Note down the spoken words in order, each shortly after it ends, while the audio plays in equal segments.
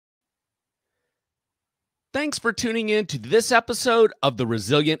Thanks for tuning in to this episode of The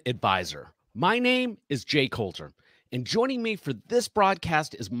Resilient Advisor. My name is Jay Coulter, and joining me for this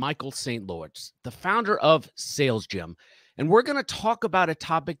broadcast is Michael St. Louis, the founder of Sales Gym. And we're going to talk about a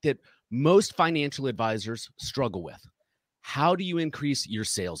topic that most financial advisors struggle with. How do you increase your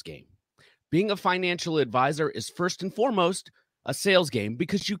sales game? Being a financial advisor is first and foremost a sales game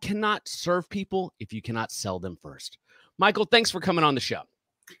because you cannot serve people if you cannot sell them first. Michael, thanks for coming on the show.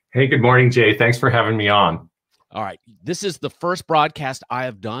 Hey, good morning, Jay. Thanks for having me on. All right. This is the first broadcast I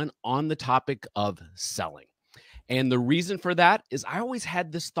have done on the topic of selling. And the reason for that is I always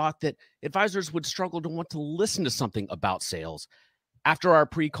had this thought that advisors would struggle to want to listen to something about sales. After our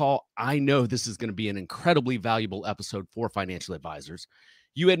pre-call, I know this is going to be an incredibly valuable episode for financial advisors.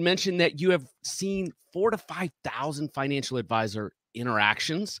 You had mentioned that you have seen 4,000 to 5,000 financial advisor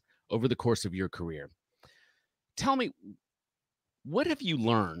interactions over the course of your career. Tell me, what have you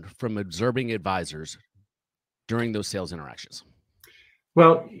learned from observing advisors during those sales interactions?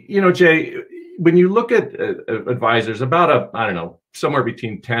 Well, Jay, when you look at advisors, about somewhere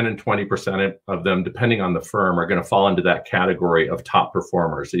between 10 and 20% of them, depending on the firm, are going to fall into that category of top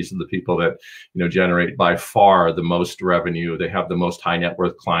performers. These are the people that, generate by far the most revenue. They have the most high net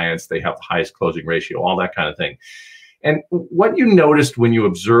worth clients. They have the highest closing ratio, all that kind of thing. And what you noticed when you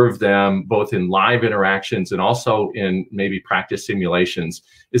observe them, both in live interactions and also in maybe practice simulations,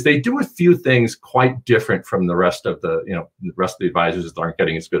 is they do a few things quite different from the rest of the advisors that aren't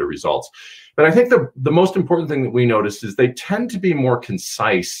getting as good of results. But I think the most important thing that we notice is they tend to be more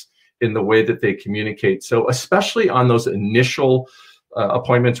concise in the way that they communicate. So especially on those initial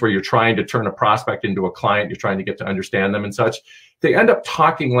appointments where you're trying to turn a prospect into a client, you're trying to get to understand them and such, they end up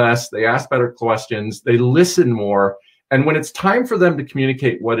talking less, they ask better questions, they listen more. And when it's time for them to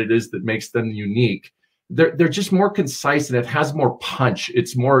communicate what it is that makes them unique, they're just more concise and it has more punch.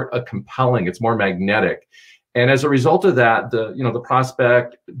 It's more compelling. It's more magnetic. And as a result of that, the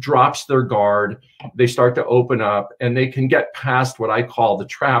prospect drops their guard. They start to open up and they can get past what I call the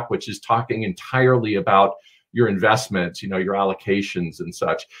trap, which is talking entirely about your investments, your allocations and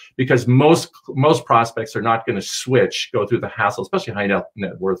such, because most prospects are not going to go through the hassle, especially high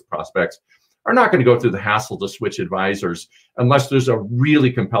net worth prospects are not going to go through the hassle to switch advisors unless there's a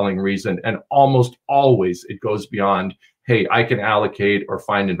really compelling reason. And almost always it goes beyond, hey, I can allocate or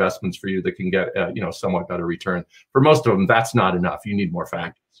find investments for you that can get somewhat better return. For most of them, that's not enough. You need more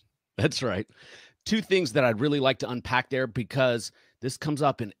factors. That's right. Two things that I'd really like to unpack there, because this comes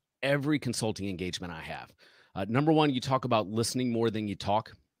up in every consulting engagement I have. Number one, you talk about listening more than you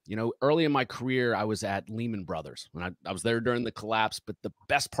talk. Early in my career, I was at Lehman Brothers. When I was there during the collapse, but the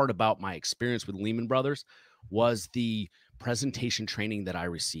best part about my experience with Lehman Brothers was the presentation training that I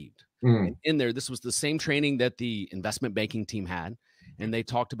received. And in there, this was the same training that the investment banking team had. And they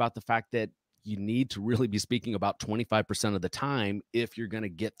talked about the fact that you need to really be speaking about 25% of the time if you're going to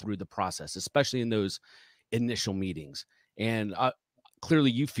get through the process, especially in those initial meetings. And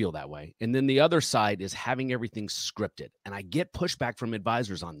clearly you feel that way. And then the other side is having everything scripted. And I get pushback from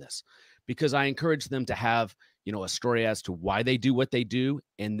advisors on this because I encourage them to have, a story as to why they do what they do,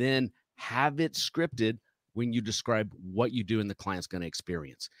 and then have it scripted when you describe what you do and the client's going to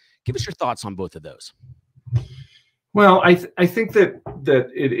experience. Give us your thoughts on both of those. Well, I think that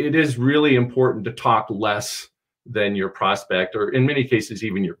it is really important to talk less than your prospect, or in many cases,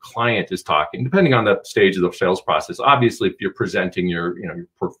 even your client is talking, depending on the stage of the sales process. Obviously, if you're presenting your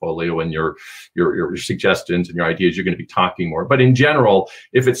portfolio and your suggestions and your ideas, you're going to be talking more. But in general,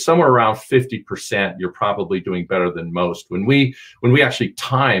 if it's somewhere around 50%, you're probably doing better than most. When we actually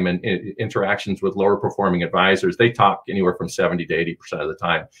time and interactions with lower performing advisors, they talk anywhere from 70 to 80% of the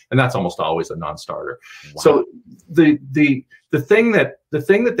time, and that's almost always a non-starter. Wow. So the thing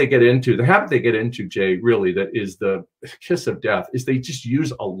that they get into, the habit they get into, Jay, really, that is the kiss of death, is they just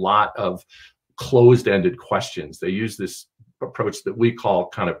use a lot of closed-ended questions. They use this approach that we call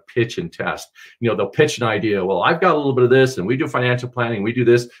kind of pitch and test. They'll pitch an idea. Well, I've got a little bit of this, and we do financial planning. We do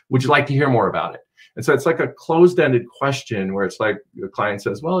this. Would you like to hear more about it? And so it's like a closed-ended question where it's like the client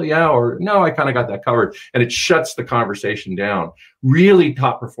says, well, yeah, or no, I kind of got that covered. And it shuts the conversation down. Really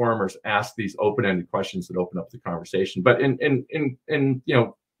top performers ask these open-ended questions that open up the conversation. But in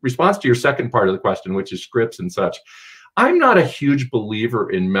response to your second part of the question, which is scripts and such, I'm not a huge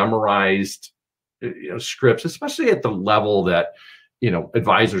believer in memorized scripts, especially at the level that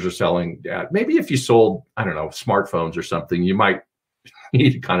advisors are selling at. Maybe if you sold, smartphones or something, you might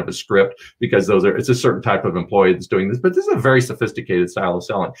need kind of a script because it's a certain type of employee that's doing this, but this is a very sophisticated style of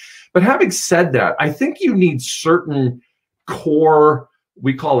selling. But having said that, I think you need certain core,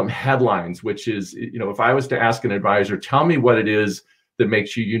 we call them headlines, which is, if I was to ask an advisor, tell me what it is that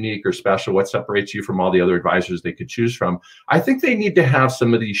makes you unique or special? What separates you from all the other advisors they could choose from? I think they need to have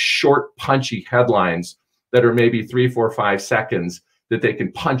some of these short, punchy headlines that are maybe 3, 4, 5 seconds that they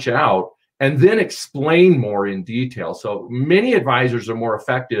can punch out and then explain more in detail. So many advisors are more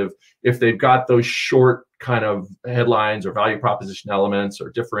effective if they've got those short kind of headlines or value proposition elements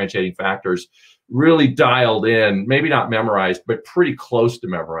or differentiating factors really dialed in, maybe not memorized, but pretty close to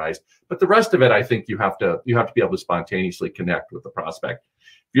memorized. But the rest of it, I think you have to be able to spontaneously connect with the prospect.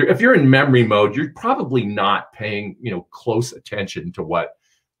 If you're in memory mode, you're probably not paying close attention to what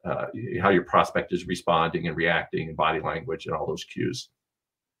how your prospect is responding and reacting and body language and all those cues.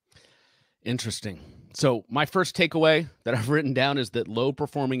 Interesting. So my first takeaway that I've written down is that low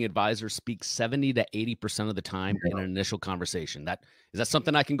performing advisors speak 70 to 80% of the time in an initial conversation. Is that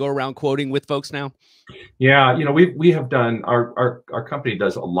something I can go around quoting with folks now? Yeah, we have done our company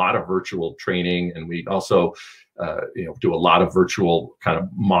does a lot of virtual training, and we also do a lot of virtual kind of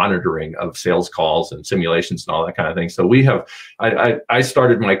monitoring of sales calls and simulations and all that kind of thing. So I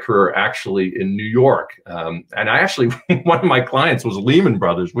started my career actually in New York. And I actually, one of my clients was Lehman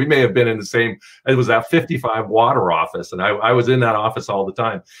Brothers. We may have been in the same, it was that 55 Water office. And I was in that office all the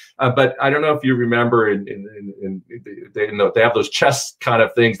time. But I don't know if you remember, they have those chess kind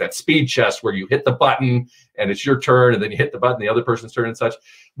of things, that speed chess where you hit the button and it's your turn, and then you hit the button, the other person's turn and such.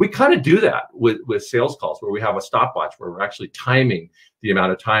 We kind of do that with sales calls, where we have a stopwatch where we're actually timing the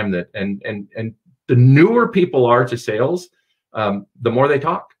amount of time that, and the newer people are to sales, the more they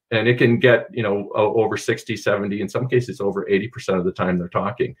talk. And it can get, over 60, 70, in some cases over 80% of the time they're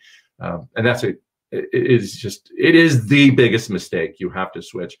talking. And it is the biggest mistake. You have to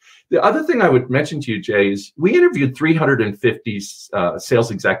switch. The other thing I would mention to you, Jay, is we interviewed 350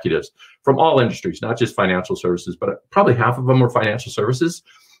 sales executives from all industries, not just financial services, but probably half of them were financial services.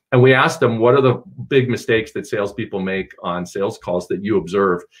 And we asked them, what are the big mistakes that salespeople make on sales calls that you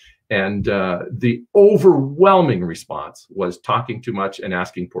observe? And the overwhelming response was talking too much and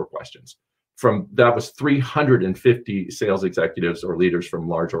asking poor questions. That was 350 sales executives or leaders from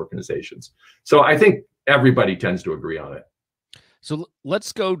large organizations. So I think everybody tends to agree on it. So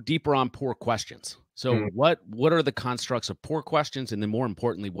let's go deeper on poor questions. So what are the constructs of poor questions? And then more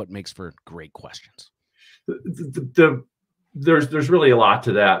importantly, what makes for great questions? There's really a lot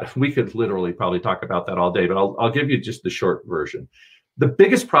to that. We could literally probably talk about that all day, but I'll give you just the short version. The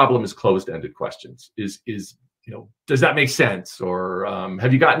biggest problem is closed-ended questions. Does that make sense? Or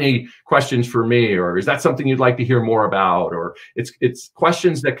have you got any questions for me? Or is that something you'd like to hear more about? Or it's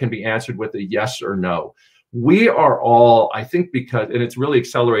questions that can be answered with a yes or no. We are all, I think, and it's really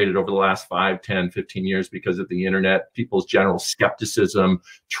accelerated over the last 5, 10, 15 years because of the internet, people's general skepticism,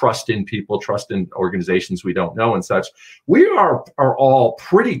 trust in people, trust in organizations we don't know and such. We are all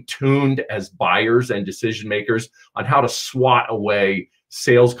pretty tuned as buyers and decision makers on how to swat away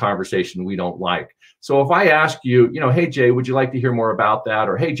sales conversation we don't like. So if I ask you, hey, Jay, would you like to hear more about that?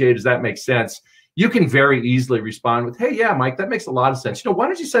 Or, hey, Jay, does that make sense? You can very easily respond with, hey, yeah, Mike, that makes a lot of sense. Why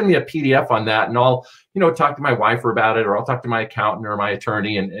don't you send me a PDF on that, and I'll, talk to my wife about it, or I'll talk to my accountant or my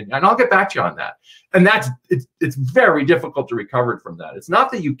attorney, and I'll get back to you on that. And it's very difficult to recover from that. It's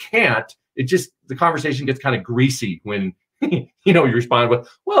not that you can't, it just, the conversation gets kind of greasy when, you respond with,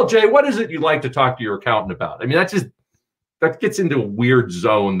 well, Jay, what is it you'd like to talk to your accountant about? I mean, that gets into a weird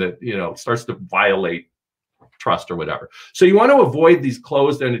zone that, starts to violate trust or whatever. So you want to avoid these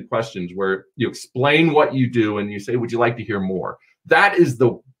closed-ended questions where you explain what you do and you say, would you like to hear more? That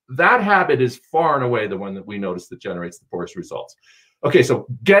habit is far and away the one that we notice that generates the poorest results. Okay, so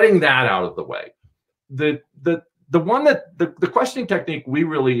getting that out of the way. The questioning technique we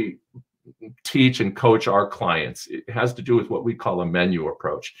really teach and coach our clients, it has to do with what we call a menu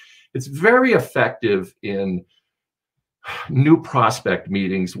approach. It's very effective in new prospect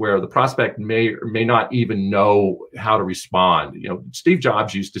meetings where the prospect may or may not even know how to respond. Steve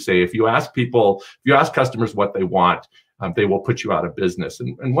Jobs used to say, if you ask customers what they want, they will put you out of business.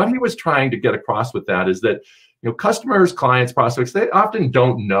 And what he was trying to get across with that is that, customers, clients, prospects, they often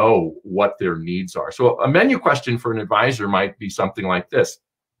don't know what their needs are. So a menu question for an advisor might be something like this.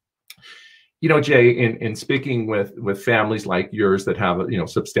 Jay, in speaking with families like yours that have a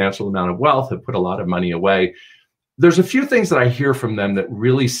substantial amount of wealth, have put a lot of money away, there's a few things that I hear from them that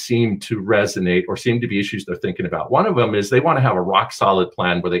really seem to resonate or seem to be issues they're thinking about. One of them is they want to have a rock solid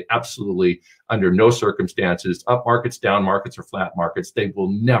plan where they absolutely, under no circumstances, up markets, down markets, or flat markets, they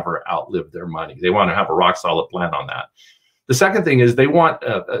will never outlive their money. They want to have a rock solid plan on that. The second thing is they want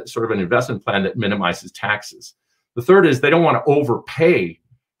a sort of an investment plan that minimizes taxes. The third is they don't want to overpay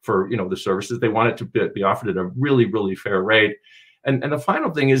for the services. They want it to be offered at a really, really fair rate. And the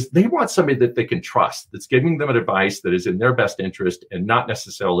final thing is they want somebody that they can trust, that's giving them advice that is in their best interest and not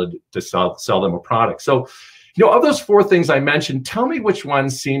necessarily to sell them a product. So, of those 4 things I mentioned, tell me which one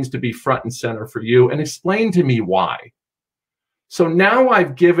seems to be front and center for you and explain to me why. So now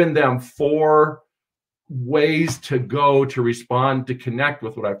I've given them 4 ways to go to respond, to connect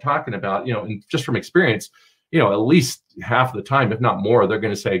with what I'm talking about, and just from experience, at least half of the time, if not more, they're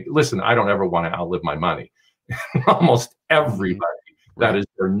going to say, listen, I don't ever want to outlive my money. Almost everybody, that is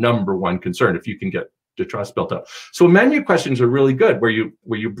their number one concern, if you can get the trust built up. So menu questions are really good, where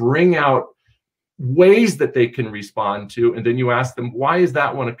you bring out ways that they can respond to, and then you ask them, why is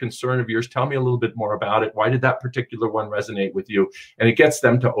that one a concern of yours? Tell me a little bit more about it. Why did that particular one resonate with you? And it gets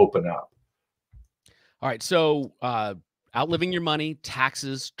them to open up. All right. So outliving your money,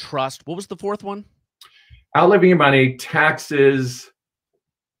 taxes, trust. What was the 4th one? Outliving your money, taxes.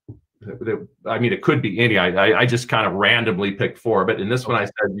 I mean, it could be any. I just kind of randomly picked 4, but in this one I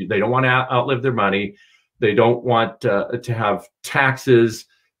said they don't want to outlive their money. They don't want to have taxes.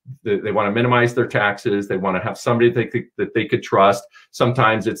 They want to minimize their taxes. They want to have somebody that they could trust.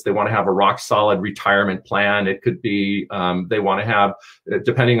 Sometimes it's they want to have a rock solid retirement plan. It could be they want to have,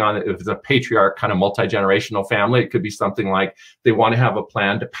 depending on if it's a patriarch kind of multi-generational family, it could be something like they want to have a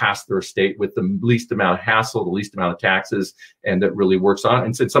plan to pass their estate with the least amount of hassle, the least amount of taxes, and that really works on.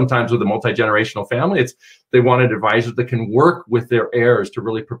 And so sometimes with a multi-generational family, it's they want an advisor that can work with their heirs to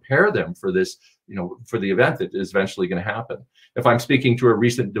really prepare them for this, for the event that is eventually going to happen. If I'm speaking to a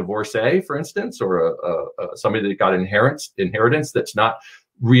recent divorcee, for instance, or somebody that got inheritance that's not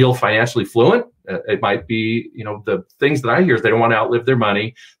real financially fluent, it might be, the things that I hear is they don't want to outlive their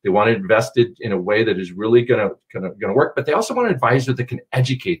money. They want to invest it in a way that is really going to work, but they also want an advisor that can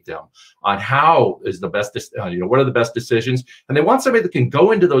educate them on how is the best, what are the best decisions. And they want somebody that can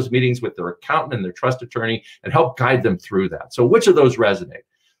go into those meetings with their accountant and their trust attorney and help guide them through that. So which of those resonate?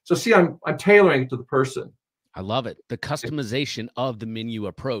 So see, I'm tailoring it to the person. I love it. The customization of the menu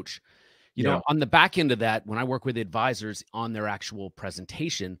approach. On the back end of that, when I work with advisors on their actual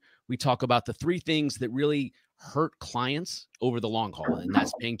presentation, we talk about the 3 things that really hurt clients over the long haul. And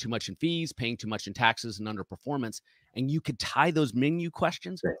that's paying too much in fees, paying too much in taxes, and underperformance. And you could tie those menu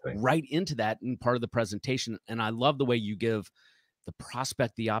questions right into that in part of the presentation. And I love the way you give the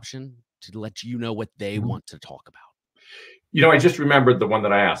prospect the option to let you know what they want to talk about. I just remembered the one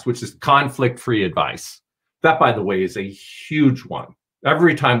that I asked, which is conflict-free advice. That, by the way, is a huge one.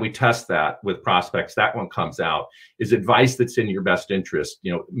 Every time we test that with prospects, that one comes out, is advice that's in your best interest.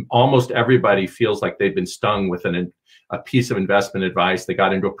 Almost everybody feels like they've been stung with a piece of investment advice. They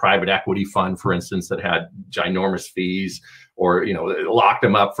got into a private equity fund, for instance, that had ginormous fees, or, it locked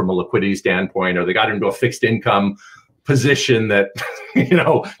them up from a liquidity standpoint, or they got into a fixed income position that,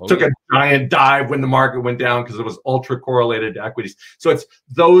 took a giant dive when the market went down because it was ultra correlated to equities. So it's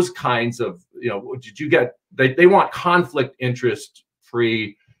those kinds of, did you get, they want conflict interest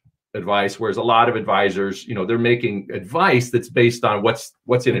free advice, whereas a lot of advisors, they're making advice that's based on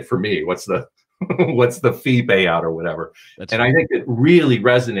what's in it for me, what's the fee payout or whatever. I think it really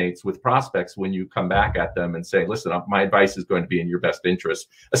resonates with prospects when you come back at them and say, listen, my advice is going to be in your best interest,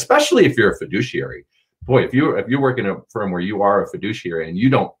 especially if you're a fiduciary. Boy, if you work in a firm where you are a fiduciary and you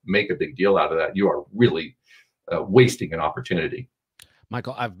don't make a big deal out of that, you are really wasting an opportunity.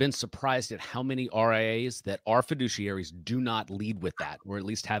 Michael, I've been surprised at how many RIAs that are fiduciaries do not lead with that, or at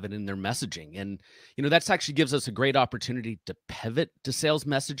least have it in their messaging. And, that's actually gives us a great opportunity to pivot to sales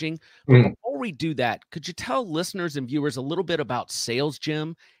messaging. But before we do that, could you tell listeners and viewers a little bit about Sales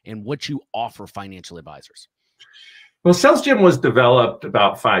Gym and what you offer financial advisors? Well, Sales Gym was developed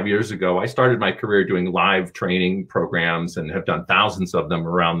about 5 years ago. I started my career doing live training programs and have done thousands of them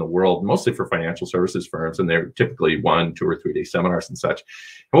around the world, mostly for financial services firms. And they're typically 1, 2, or 3 day seminars and such.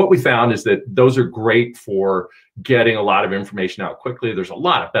 And what we found is that those are great for getting a lot of information out quickly. There's a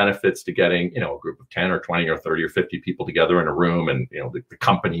lot of benefits to getting, a group of 10 or 20 or 30 or 50 people together in a room, and, the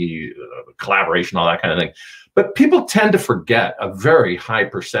company, collaboration, all that kind of thing. But people tend to forget a very high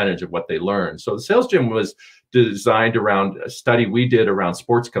percentage of what they learn. So the Sales Gym was designed around a study we did around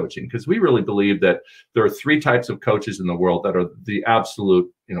sports coaching, because we really believe that there are 3 types of coaches in the world that are the absolute,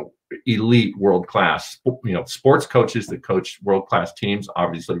 elite world class. Sports coaches that coach world class teams,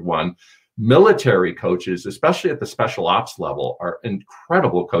 obviously one. Military coaches, especially at the special ops level, are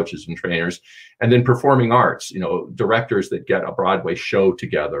incredible coaches and trainers. And then performing arts, directors that get a Broadway show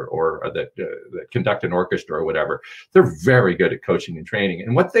together, or that conduct an orchestra or whatever. They're very good at coaching and training.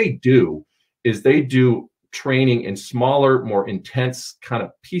 And what they do is they do training in smaller, more intense kind of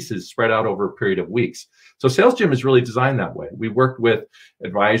pieces spread out over a period of weeks. So Sales Gym is really designed that way. We worked with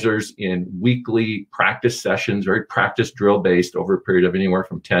advisors in weekly practice sessions, very practice drill based over a period of anywhere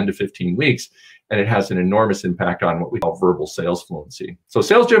from 10 to 15 weeks. And it has an enormous impact on what we call verbal sales fluency. So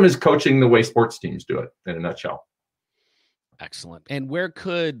Sales Gym is coaching the way sports teams do it in a nutshell. Excellent. And where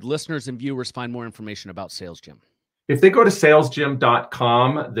could listeners and viewers find more information about Sales Gym? If they go to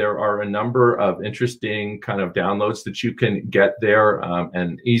salesgym.com, there are a number of interesting kind of downloads that you can get there,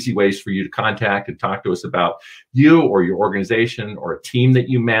 and easy ways for you to contact and talk to us about you or your organization or a team that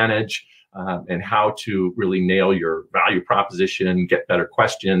you manage, and how to really nail your value proposition, get better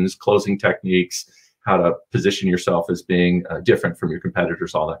questions, closing techniques, how to position yourself as being different from your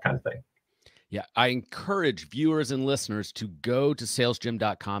competitors, all that kind of thing. Yeah, I encourage viewers and listeners to go to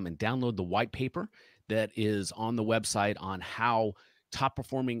salesgym.com and download the white paper that is on the website on how top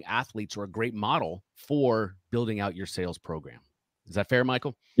performing athletes are a great model for building out your sales program. Is that fair,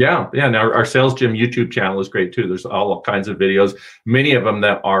 Michael? Yeah. And our Sales Gym YouTube channel is great too. There's all kinds of videos, many of them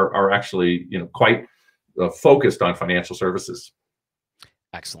that are actually, quite focused on financial services.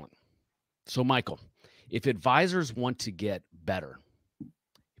 Excellent. So Michael, if advisors want to get better,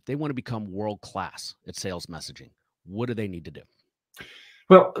 if they want to become world-class at sales messaging, what do they need to do?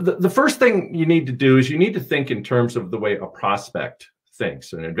 Well, the first thing you need to do is you need to think in terms of the way a prospect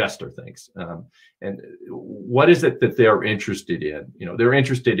thinks, an investor thinks, and what is it that they're interested in? They're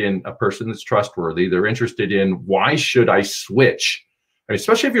interested in a person that's trustworthy. They're interested in, why should I switch? I mean,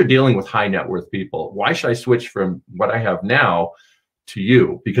 especially if you're dealing with high net worth people, why should I switch from what I have now to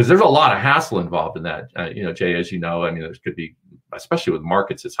you? Because there's a lot of hassle involved in that. Jay, as you know, I mean, there could be, especially with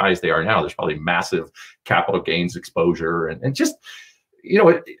markets as high as they are now, there's probably massive capital gains exposure and just,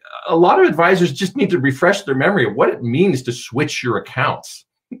 a lot of advisors just need to refresh their memory of what it means to switch your accounts.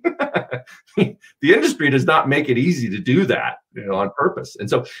 The industry does not make it easy to do that, on purpose. And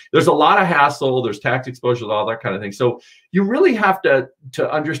so there's a lot of hassle, there's tax exposure, all that kind of thing. So you really have to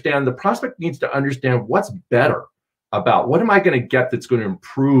understand, the prospect needs to understand what's better about what am I going to get that's going to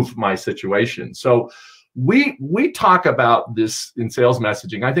improve my situation. So we talk about this in sales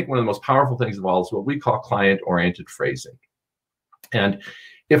messaging. I think one of the most powerful things of all is what we call client-oriented phrasing. And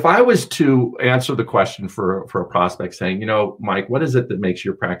if I was to answer the question for a prospect saying, Mike, what is it that makes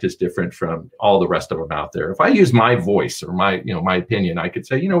your practice different from all the rest of them out there? If I use my voice or my opinion, I could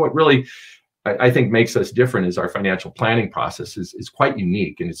say, what really I think makes us different is our financial planning process is quite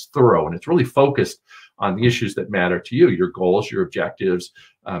unique, and it's thorough, and it's really focused on the issues that matter to you, your goals, your objectives,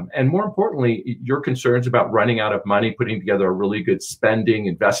 and more importantly, your concerns about running out of money, putting together a really good spending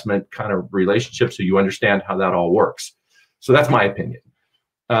investment kind of relationship so you understand how that all works. So that's my opinion.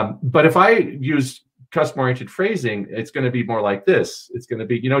 But if I use customer-oriented phrasing, it's going to be more like this. It's going to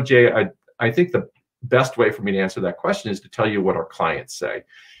be, Jay, I think the best way for me to answer that question is to tell you what our clients say.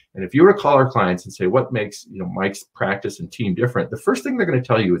 And if you were to call our clients and say, what makes Mike's practice and team different, the first thing they're going to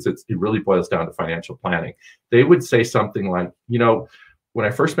tell you is it really boils down to financial planning. They would say something like, when I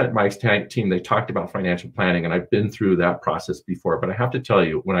first met Mike's team, they talked about financial planning, and I've been through that process before. But I have to tell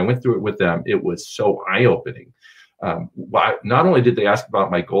you, when I went through it with them, it was so eye-opening. Not only did they ask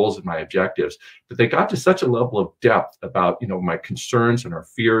about my goals and my objectives, but they got to such a level of depth about my concerns and our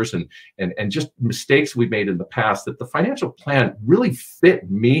fears and just mistakes we made in the past, that the financial plan really fit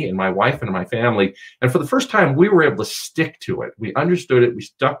me and my wife and my family. And for the first time, we were able to stick to it. We understood it, we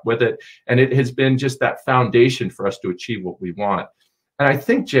stuck with it, and it has been just that foundation for us to achieve what we want. And I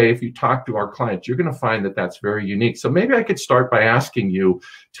think, Jay, if you talk to our clients, you're going to find that that's very unique. So maybe I could start by asking you,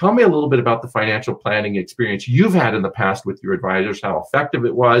 tell me a little bit about the financial planning experience you've had in the past with your advisors, how effective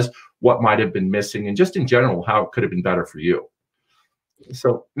it was, what might have been missing, and just in general, how it could have been better for you.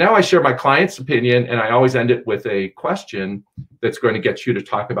 So now I share my client's opinion, and I always end it with a question that's going to get you to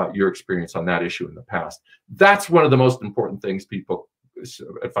talk about your experience on that issue in the past. That's one of the most important things people,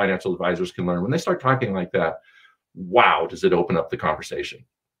 financial advisors, can learn. When they start talking like that, wow, does it open up the conversation.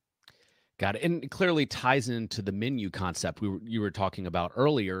 Got it. And it clearly ties into the menu concept you were talking about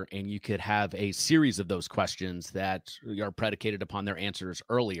earlier, and you could have a series of those questions that are predicated upon their answers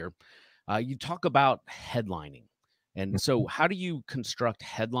earlier. You talk about headlining. And so how do you construct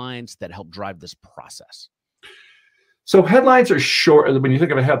headlines that help drive this process? So headlines are short. When you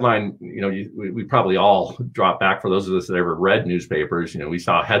think of a headline, we probably all drop back. For those of us that ever read newspapers, we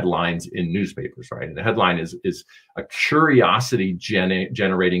saw headlines in newspapers, right? And the headline is a curiosity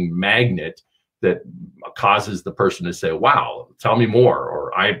generating magnet that causes the person to say, wow, tell me more,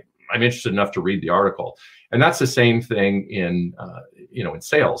 or I'm interested enough to read the article. And that's the same thing in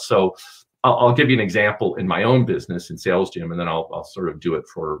sales. So I'll give you an example in my own business in Sales Gym, and then I'll sort of do it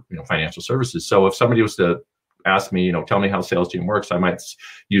for financial services. So if somebody was to ask me, tell me how sales team works, I might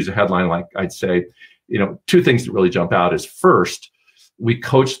use a headline like I'd say, two things that really jump out is first, we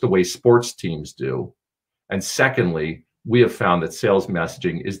coach the way sports teams do. And secondly, we have found that sales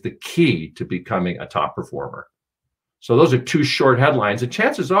messaging is the key to becoming a top performer. So those are two short headlines. And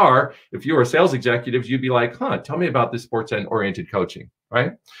chances are, if you were a sales executive, you'd be like, tell me about this sports-oriented coaching,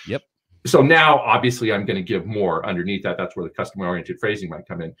 right? Yep. So now, obviously, I'm going to give more underneath that. That's where the customer-oriented phrasing might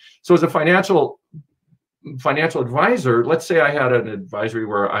come in. So as a financial advisor, let's say I had an advisory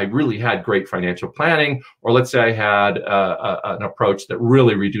where I really had great financial planning, or let's say I had an approach that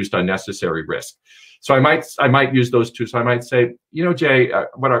really reduced unnecessary risk. So I might use those two. So I might say, Jay,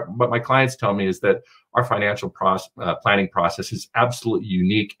 what my clients tell me is that our financial planning process is absolutely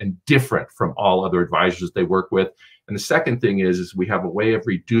unique and different from all other advisors they work with. And the second thing is we have a way of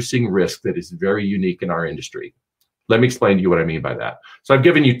reducing risk that is very unique in our industry. Let me explain to you what I mean by that. So I've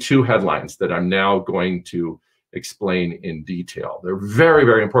given you two headlines that I'm now going to explain in detail. They're very,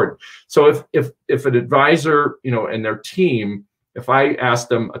 very important. So if an advisor, and their team, if I ask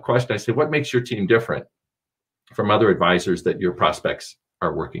them a question, I say, what makes your team different from other advisors that your prospects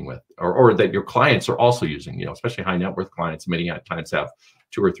are working with, or that your clients are also using, especially high net worth clients many times have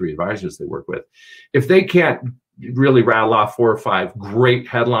 2 or 3 advisors they work with. If they can't really rattle off 4 or 5 great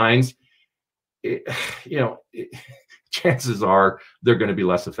headlines, chances are they're going to be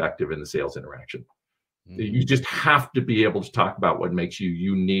less effective in the sales interaction. You just have to be able to talk about what makes you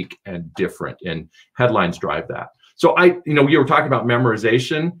unique and different, and headlines drive that. So you were talking about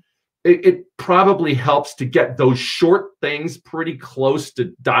memorization. It probably helps to get those short things pretty close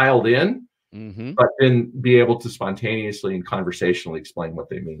to dialed in, but then be able to spontaneously and conversationally explain what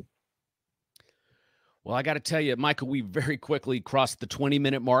they mean. Well, I got to tell you, Michael, we very quickly crossed the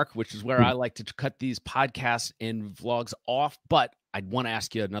 20-minute mark, which is where I like to cut these podcasts and vlogs off. But I'd want to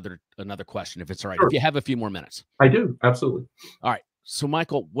ask you another question, if it's all right. Sure. If you have a few more minutes. I do. Absolutely. All right. So,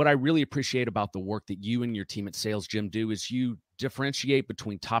 Michael, what I really appreciate about the work that you and your team at Sales Gym do is you differentiate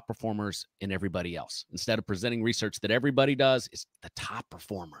between top performers and everybody else. Instead of presenting research that everybody does, it's the top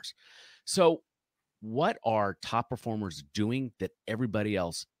performers. So what are top performers doing that everybody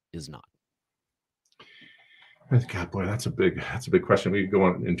else is not? God, boy, that's a big question. We could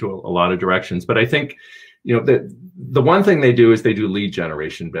go into a lot of directions, but I think, the one thing they do is they do lead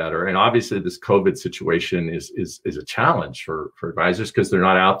generation better. And obviously this COVID situation is a challenge for advisors, because they're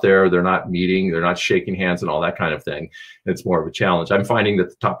not out there, they're not meeting, they're not shaking hands and all that kind of thing. It's more of a challenge. I'm finding that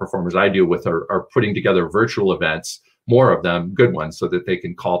the top performers I deal with are putting together virtual events, more of them, good ones, so that they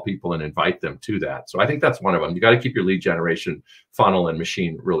can call people and invite them to that. So I think that's one of them. You got to keep your lead generation funnel and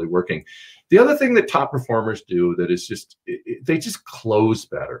machine really working. The other thing that top performers do that is they just close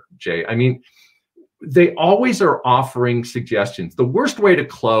better, Jay. I mean, they always are offering suggestions. The worst way to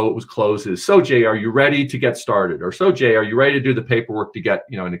close is, so Jay, are you ready to get started? Or, so Jay, are you ready to do the paperwork to get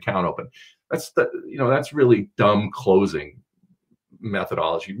an account open? That's really dumb closing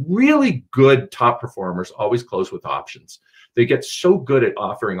methodology. Really good top performers always close with options. They get so good at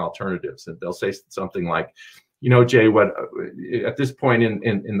offering alternatives, and they'll say something like, Jay, what at this point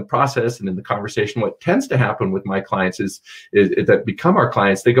in the process and in the conversation, what tends to happen with my clients is that become our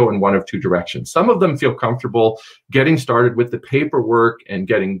clients, they go in one of 2 directions. Some of them feel comfortable getting started with the paperwork and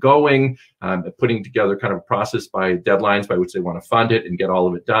getting going, putting together kind of a process by deadlines by which they want to fund it and get all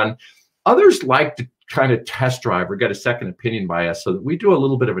of it done. Others like to kind of test drive or get a second opinion by us, so that we do a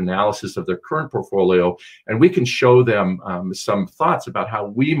little bit of analysis of their current portfolio, and we can show them some thoughts about how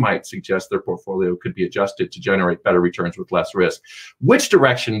we might suggest their portfolio could be adjusted to generate better returns with less risk. Which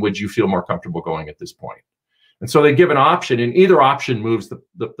direction would you feel more comfortable going at this point? And so they give an option, and either option moves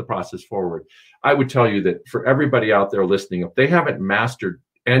the process forward. I would tell you that for everybody out there listening, if they haven't mastered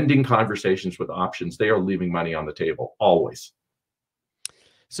ending conversations with options, they are leaving money on the table, always.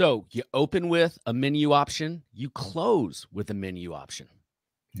 So you open with a menu option, you close with a menu option.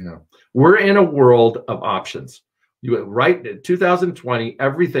 Yeah, we're in a world of options. Right, 2020,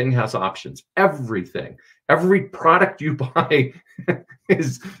 everything has options. Everything, every product you buy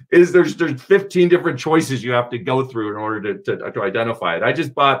is there's 15 different choices you have to go through in order to identify it.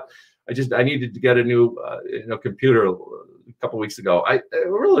 I needed to get a new computer a couple of weeks ago. I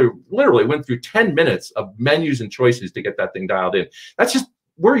really literally went through 10 minutes of menus and choices to get that thing dialed in.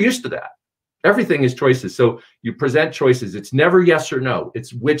 We're used to that. Everything is choices. So you present choices. It's never yes or no.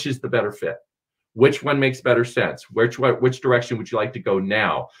 It's which is the better fit. Which one makes better sense? Which direction would you like to go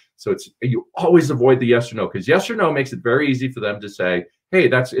now? So you always avoid the yes or no, because yes or no makes it very easy for them to say, hey,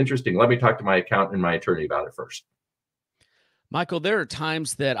 that's interesting. Let me talk to my accountant and my attorney about it first. Michael, there are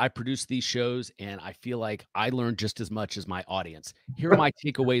times that I produce these shows and I feel like I learn just as much as my audience. Here are my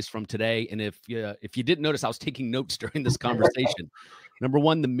takeaways from today. And if you didn't notice, I was taking notes during this conversation. Number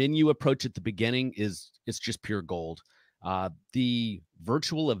one, the menu approach at the beginning is it's just pure gold. The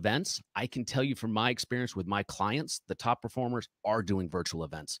virtual events, I can tell you from my experience with my clients, the top performers are doing virtual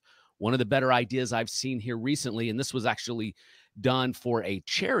events. One of the better ideas I've seen here recently, and this was actually done for a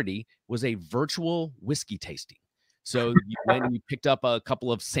charity, was a virtual whiskey tasting. So when you picked up a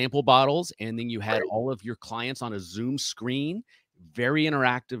couple of sample bottles and then you had all of your clients on a Zoom screen, very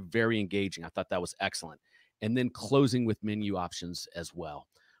interactive, very engaging. I thought that was excellent. And then closing with menu options as well.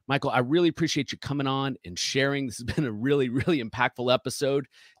 Michael, I really appreciate you coming on and sharing. This has been a really, really impactful episode.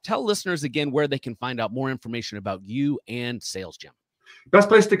 Tell listeners again where they can find out more information about you and Sales Gym. Best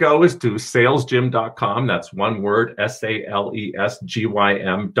place to go is to salesgym.com. That's one word,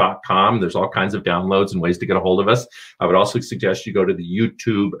 SALESGYM.com. There's all kinds of downloads and ways to get a hold of us. I would also suggest you go to the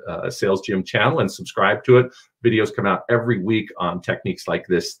YouTube Sales Gym channel and subscribe to it. Videos come out every week on techniques like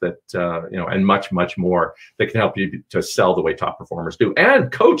this that, and much, much more that can help you to sell the way top performers do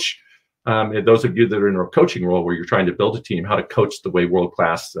and coach. Those of you that are in a coaching role where you're trying to build a team, how to coach the way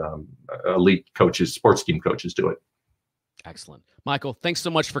world-class elite coaches, sports team coaches do it. Excellent. Michael, thanks so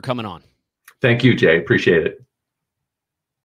much for coming on. Thank you, Jay. Appreciate it.